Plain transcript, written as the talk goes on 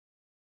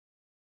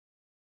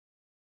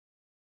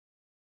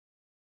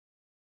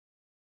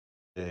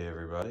Hey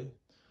everybody,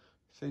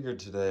 figured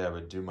today I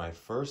would do my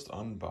first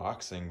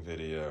unboxing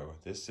video.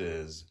 This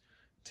is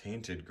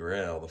Tainted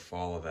Grail, the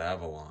Fall of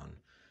Avalon.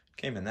 It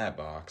came in that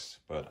box,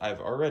 but I've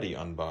already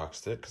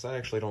unboxed it because I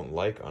actually don't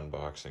like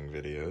unboxing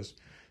videos.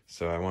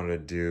 So I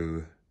wanted to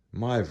do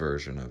my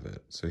version of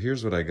it. So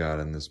here's what I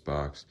got in this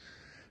box.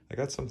 I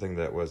got something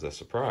that was a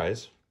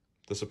surprise,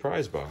 the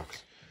surprise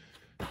box.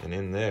 And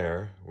in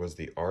there was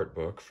the art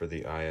book for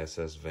the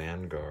ISS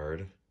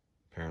Vanguard,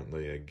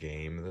 apparently a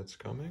game that's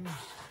coming.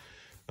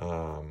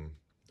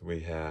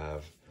 We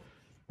have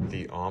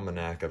the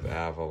Almanac of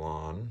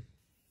Avalon,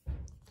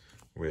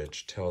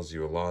 which tells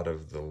you a lot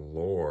of the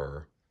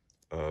lore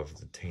of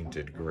the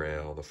Tainted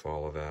Grail, the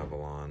Fall of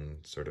Avalon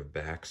sort of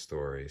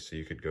backstory. So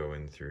you could go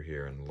in through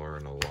here and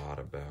learn a lot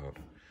about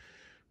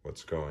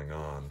what's going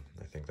on.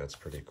 I think that's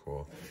pretty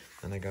cool.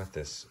 And I got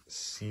this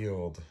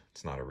sealed,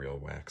 it's not a real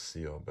wax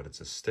seal, but it's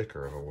a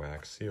sticker of a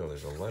wax seal.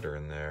 There's a letter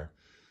in there.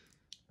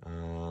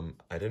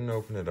 I didn't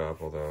open it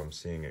up, although I'm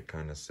seeing it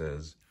kind of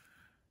says,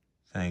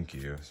 "Thank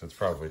you." So it's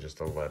probably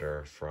just a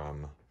letter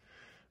from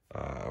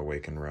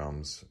Awaken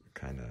Realms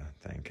kind of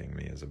thanking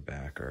me as a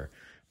backer.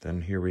 Then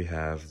here we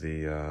have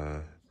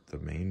the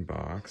main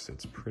box.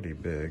 It's pretty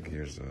big.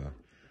 Here's a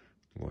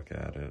look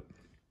at it.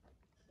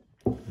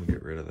 We'll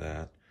get rid of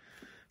that.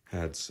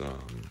 Had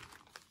some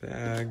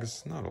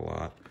bags, not a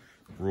lot.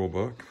 Rule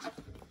book.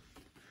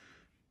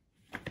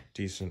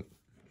 Decent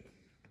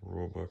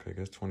rule book, I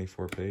guess,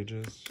 24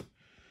 pages.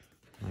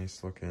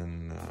 Nice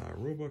looking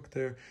rule book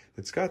there.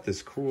 It's got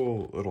this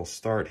cool little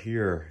start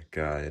here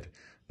guide.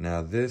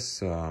 Now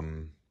this,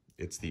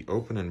 it's the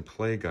open and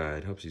play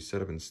guide. Helps you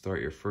set up and start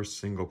your first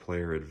single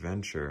player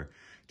adventure.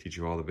 Teach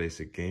you all the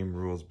basic game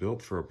rules,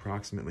 built for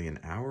approximately an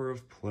hour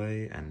of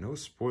play and no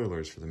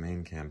spoilers for the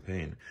main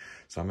campaign.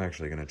 So I'm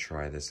actually going to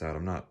try this out.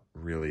 I'm not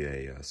really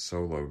a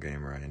solo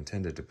gamer. I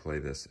intended to play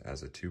this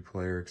as a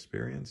two-player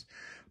experience.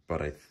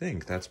 But I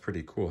think that's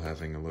pretty cool,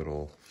 having a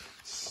little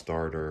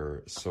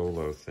starter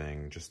solo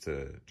thing just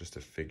to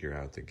figure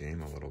out the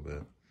game a little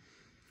bit.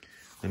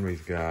 Then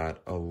we've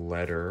got a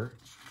letter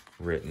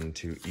written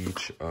to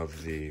each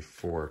of the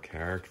 4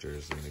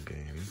 characters in the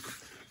game.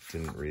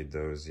 Didn't read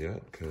those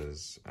yet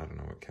because I don't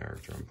know what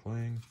character I'm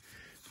playing.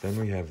 Then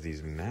we have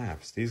these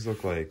maps. These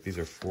look like, these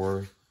are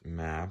 4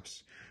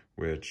 maps,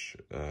 which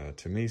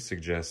to me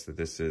suggests that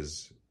this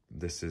is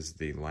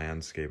the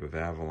landscape of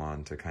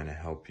Avalon to kind of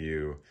help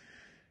you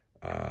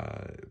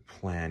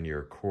plan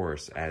your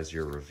course as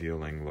you're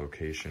revealing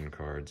location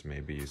cards.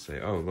 Maybe you say,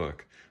 oh,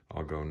 look,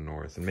 I'll go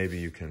north. And maybe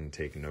you can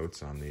take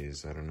notes on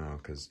these. I don't know,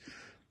 because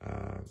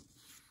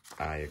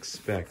I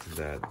expect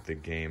that the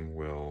game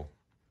will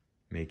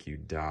make you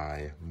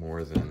die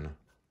more than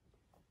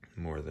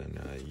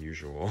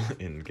usual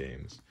in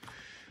games.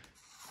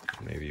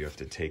 Maybe you have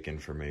to take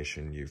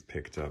information you've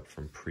picked up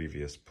from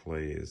previous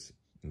plays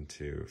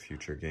into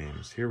future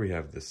games. Here we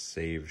have the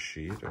save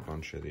sheet, a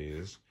bunch of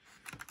these.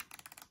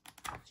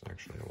 It's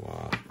actually a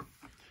lot,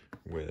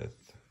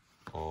 with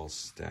all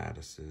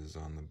statuses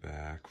on the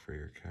back for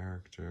your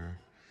character.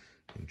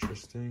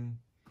 Interesting.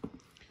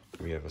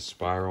 We have a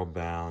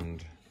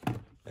spiral-bound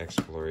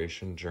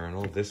exploration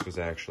journal. This was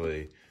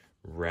actually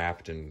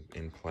wrapped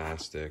in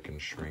plastic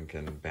and shrink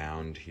and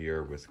bound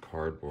here with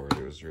cardboard.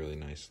 It was really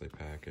nicely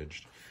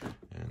packaged.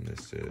 And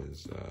this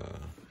is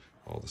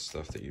all the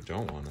stuff that you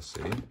don't want to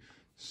see,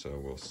 so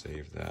we'll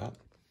save that.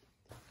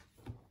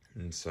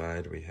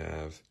 Inside we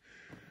have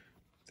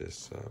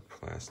this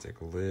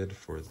plastic lid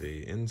for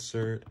the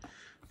insert.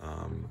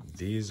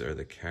 These are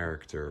the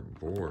character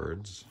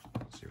boards.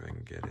 Let's see if I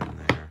can get in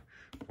there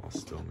while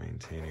still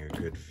maintaining a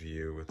good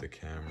view with the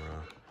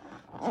camera.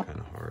 It's kind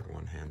of hard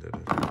one-handed.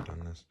 I've never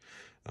done this.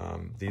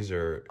 These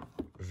are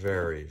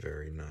very,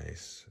 very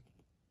nice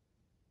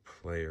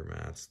player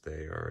mats.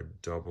 They are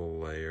double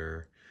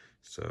layer,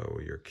 so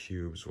your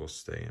cubes will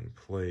stay in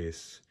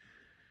place.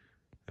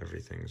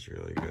 Everything's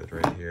really good.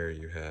 Right here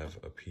you have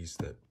a piece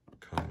that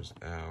comes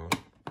out.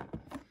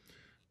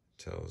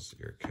 Tells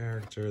your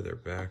character, their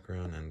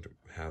background, and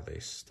how they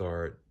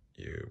start,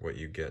 what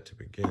you get to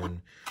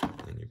begin,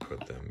 and you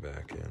put them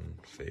back in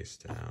face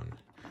down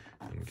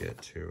and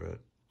get to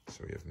it.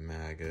 So we have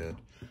Maggot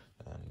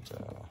and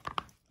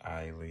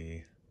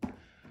Eiley,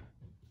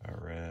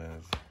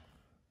 Arev,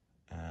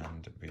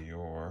 and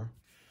Bior.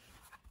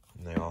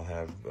 And they all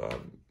have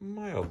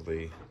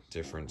mildly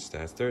different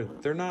stats.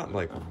 They're not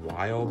like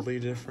wildly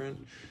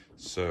different,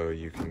 so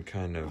you can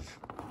kind of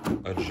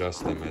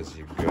adjust them as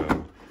you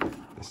go.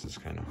 This is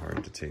kind of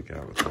hard to take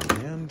out with one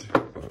hand,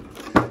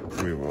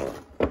 but we will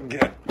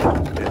get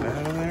out of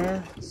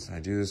there. I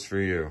do this for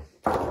you.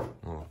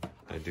 Well,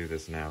 I do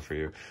this now for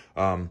you.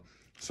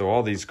 So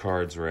all these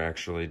cards were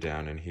actually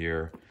down in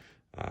here.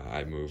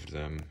 I moved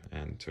them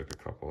and took a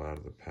couple out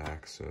of the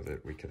pack so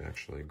that we could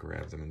actually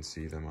grab them and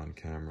see them on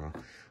camera.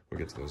 We'll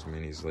get to those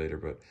minis later,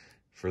 but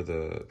for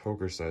the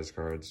poker-sized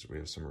cards, we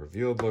have some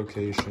revealed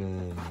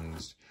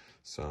locations,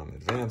 some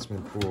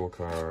advancement pool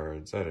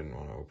cards. I didn't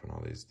want to open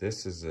all these.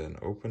 This is an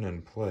open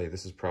and play.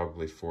 This is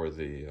probably for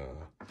the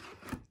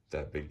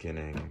that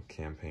beginning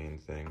campaign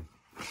thing.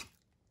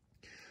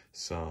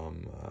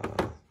 some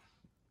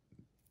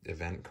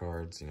event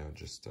cards, you know,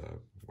 just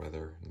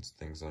weather and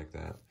things like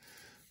that.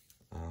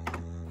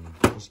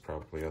 There's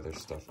probably other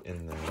stuff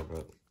in there,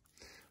 but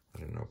I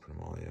didn't open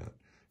them all yet.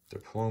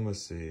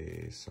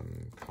 Diplomacy,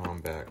 some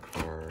combat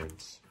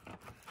cards.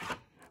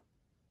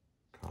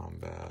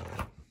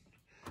 Combat.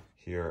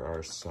 Here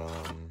are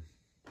some,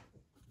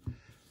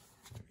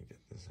 let me get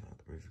this out.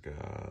 We've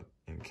got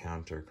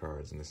encounter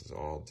cards, and this is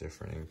all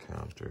different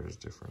encounters,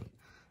 different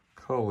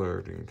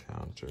colored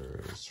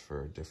encounters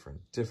for different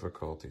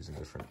difficulties and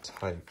different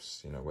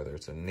types, you know, whether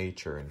it's a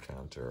nature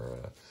encounter or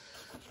a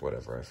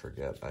whatever, I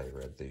forget. I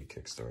read the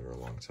Kickstarter a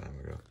long time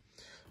ago.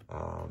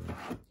 So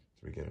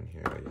we get in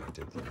here, yeah, I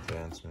did the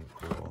advancement,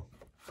 cool.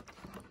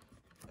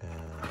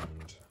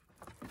 And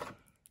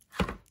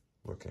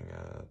looking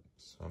at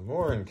some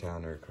more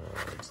encounter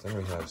cards. Then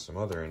we have some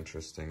other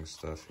interesting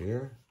stuff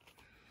here.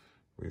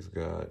 We've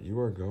got You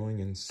Are Going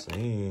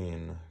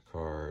Insane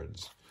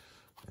cards.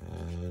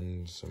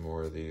 And some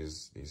more of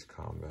these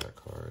combat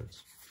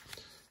cards,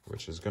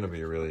 which is going to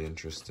be a really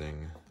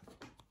interesting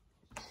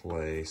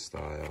play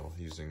style,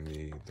 using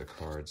the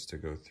cards to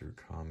go through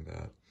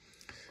combat.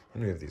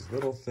 And we have these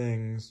little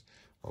things,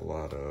 a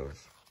lot of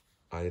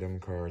item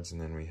cards, and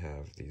then we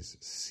have these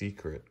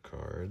secret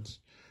cards.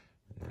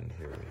 And then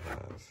here we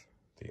have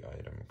the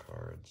item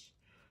cards.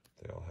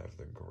 They all have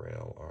the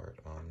Grail art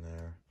on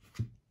there.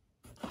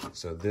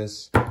 So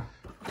this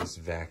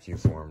vacuum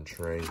form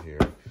tray here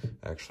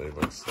actually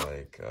looks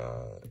like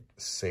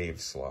save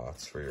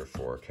slots for your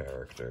 4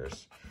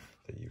 characters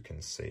that you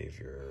can save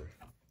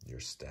your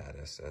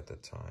status at the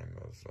time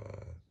of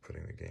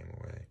putting the game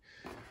away.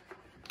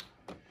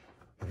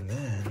 And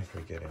then if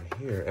we get in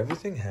here,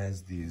 everything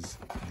has these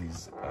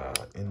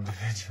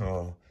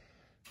individual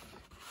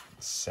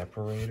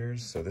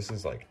separators. So this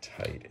is like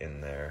tight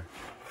in there.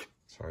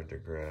 It's hard to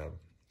grab.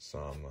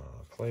 Some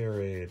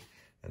player aid,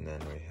 and then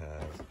we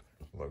have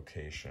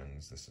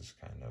locations. This is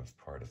kind of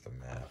part of the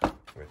map,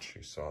 which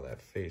you saw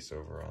that face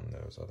over on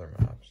those other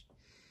maps.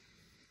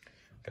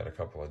 Got a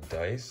couple of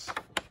dice.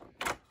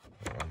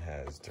 One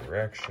has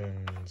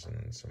directions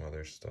and some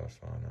other stuff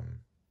on them.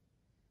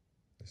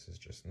 This is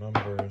just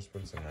numbers,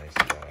 but it's a nice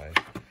die.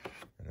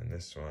 And then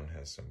this one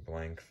has some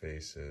blank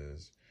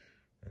faces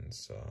and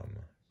some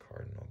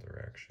cardinal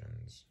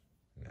directions.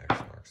 And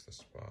X marks the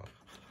spot.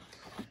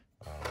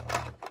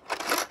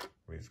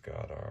 We've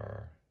got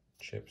our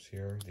chips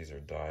here. These are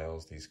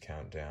dials. These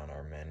count down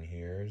our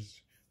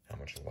menhirs, how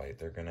much light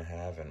they're going to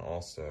have, and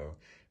also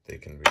they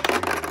can be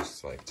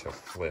used like to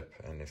flip.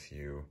 And if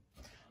you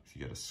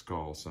get a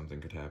skull,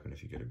 something could happen.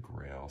 If you get a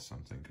grail,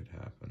 something could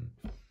happen,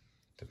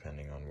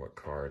 depending on what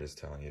card is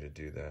telling you to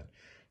do that.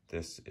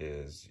 This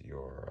is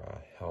your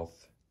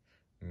health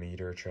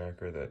meter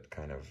tracker that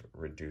kind of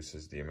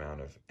reduces the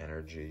amount of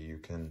energy you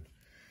can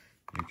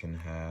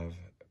have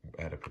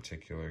at a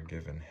particular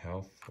given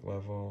health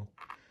level.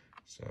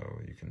 So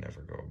you can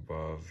never go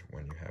above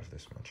when you have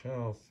this much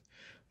health.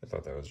 I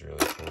thought that was really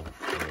cool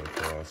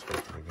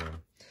aspect of the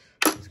game.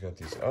 He's got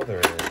these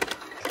other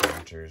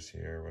counters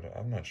here.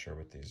 I'm not sure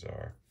what these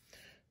are,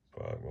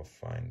 but we'll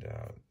find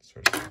out.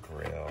 Sort of a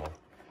grail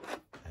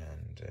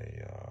and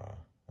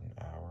an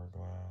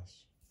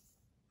hourglass.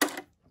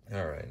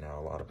 All right, now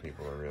a lot of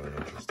people are really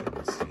interested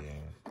in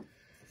seeing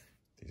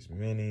these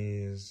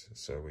minis.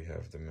 So we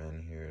have the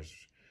menhirs,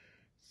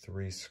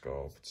 3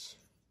 sculpts,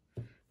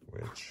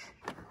 which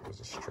was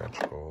a stretch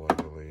goal, I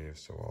believe.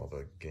 So all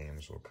the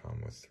games will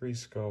come with 3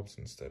 sculpts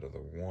instead of the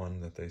 1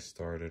 that they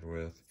started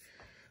with.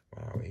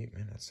 Wow, 8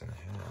 minutes and a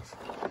half.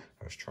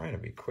 I was trying to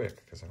be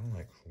quick because I don't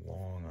like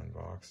long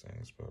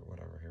unboxings, but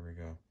whatever, here we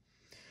go.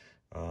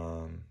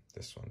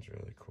 This one's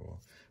really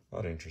cool. A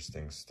lot of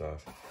interesting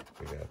stuff.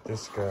 We got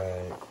this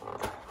guy.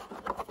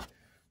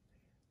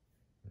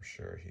 I'm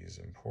sure he's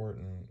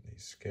important.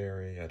 He's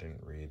scary. I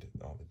didn't read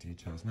all the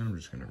details. Now I'm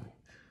just going to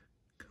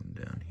come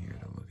down here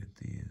to look at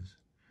these.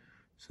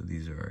 So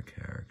these are our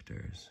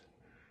characters.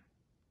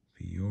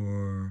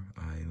 Pior,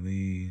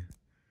 Ailey,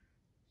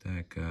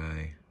 that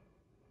guy,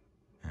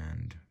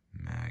 and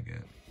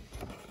Maggot.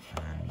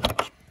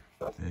 And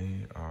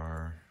they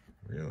are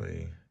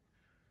really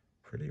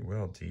pretty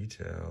well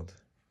detailed.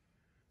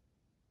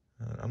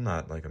 I'm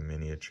not like a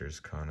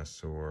miniatures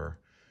connoisseur,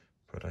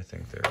 but I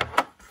think they're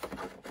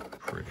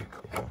pretty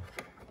cool.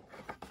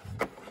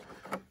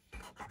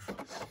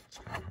 It's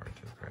kind of hard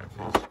to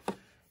grab these.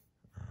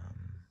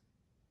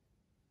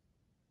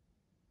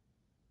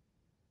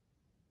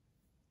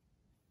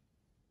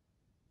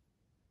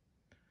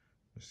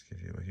 Just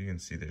give you, like, you can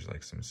see there's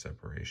like some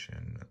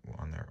separation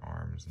on their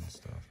arms and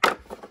stuff.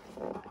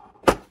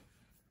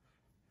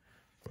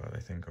 But I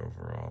think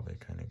overall they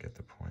kind of get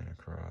the point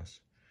across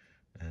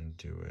and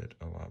do it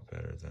a lot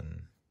better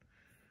than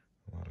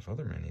a lot of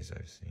other minis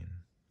I've seen.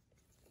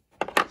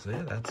 So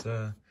yeah,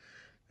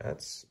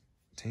 that's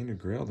Tainted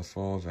Grail, the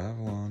Fall of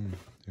Avalon.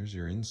 There's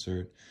your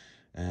insert.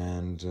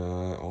 And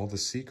all the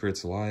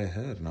secrets lie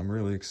ahead, and I'm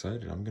really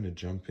excited. I'm going to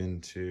jump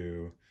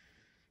into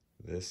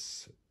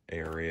this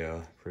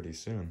area pretty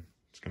soon.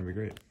 It's going to be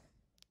great.